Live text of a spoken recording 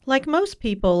Like most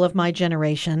people of my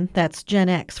generation, that's Gen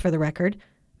X for the record,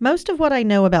 most of what I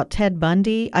know about Ted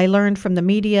Bundy I learned from the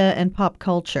media and pop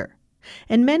culture.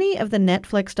 And many of the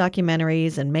Netflix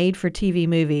documentaries and made for TV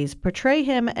movies portray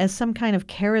him as some kind of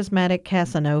charismatic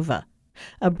Casanova,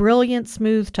 a brilliant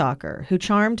smooth talker who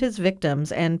charmed his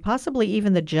victims and possibly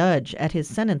even the judge at his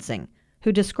sentencing,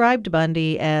 who described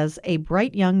Bundy as a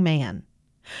bright young man.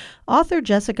 Author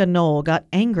Jessica Knoll got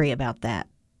angry about that.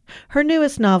 Her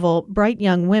newest novel, Bright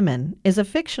Young Women, is a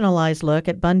fictionalized look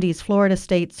at Bundy's Florida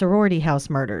State sorority house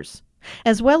murders,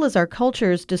 as well as our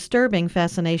culture's disturbing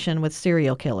fascination with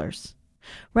serial killers.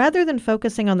 Rather than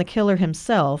focusing on the killer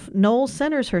himself, Knoll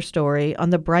centers her story on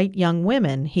the bright young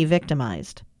women he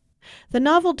victimized. The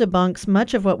novel debunks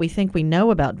much of what we think we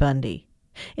know about Bundy.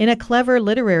 In a clever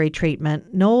literary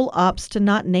treatment, Knoll opts to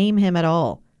not name him at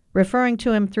all, referring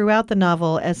to him throughout the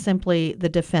novel as simply the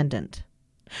defendant.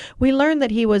 We learn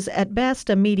that he was at best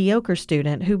a mediocre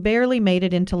student who barely made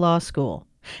it into law school,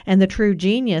 and the true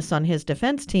genius on his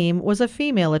defense team was a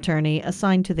female attorney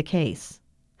assigned to the case.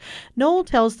 Knoll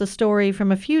tells the story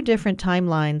from a few different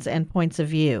timelines and points of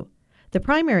view, the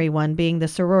primary one being the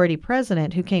sorority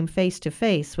president who came face to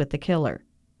face with the killer.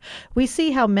 We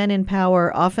see how men in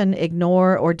power often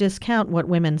ignore or discount what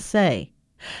women say.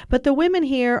 But the women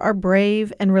here are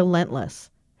brave and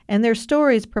relentless, and their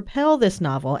stories propel this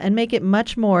novel and make it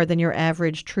much more than your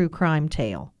average true crime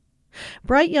tale.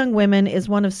 Bright Young Women is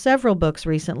one of several books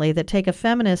recently that take a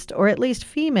feminist or at least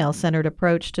female-centered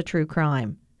approach to true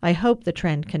crime. I hope the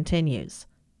trend continues.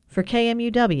 For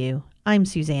KMUW, I'm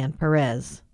Suzanne Perez.